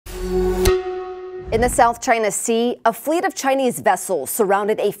In the South China Sea, a fleet of Chinese vessels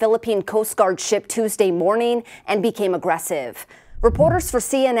surrounded a Philippine Coast Guard ship Tuesday morning and became aggressive. Reporters for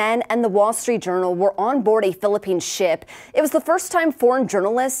CNN and the Wall Street Journal were on board a Philippine ship. It was the first time foreign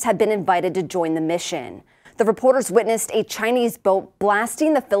journalists had been invited to join the mission. The reporters witnessed a Chinese boat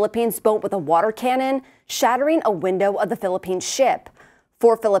blasting the Philippines boat with a water cannon, shattering a window of the Philippine ship.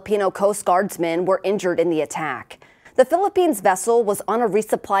 4 Filipino Coast Guardsmen were injured in the attack. The Philippines vessel was on a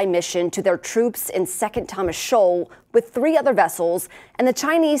resupply mission to their troops in Second Thomas Shoal with 3 other vessels, and the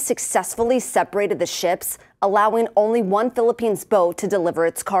Chinese successfully separated the ships, allowing only one Philippines boat to deliver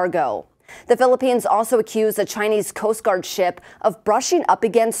its cargo. The Philippines also accused a Chinese Coast Guard ship of brushing up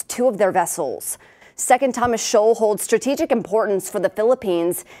against 2 of their vessels. Second Thomas Shoal holds strategic importance for the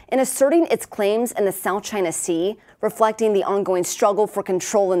Philippines in asserting its claims in the South China Sea, reflecting the ongoing struggle for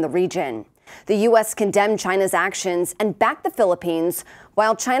control in the region. The U.S. condemned China's actions and backed the Philippines,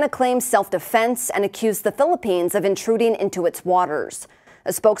 while China claims self-defense and accused the Philippines of intruding into its waters. A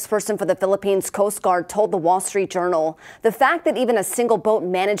spokesperson for the Philippines Coast Guard told the Wall Street Journal the fact that even a single boat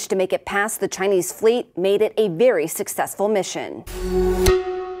managed to make it past the Chinese fleet made it a very successful mission.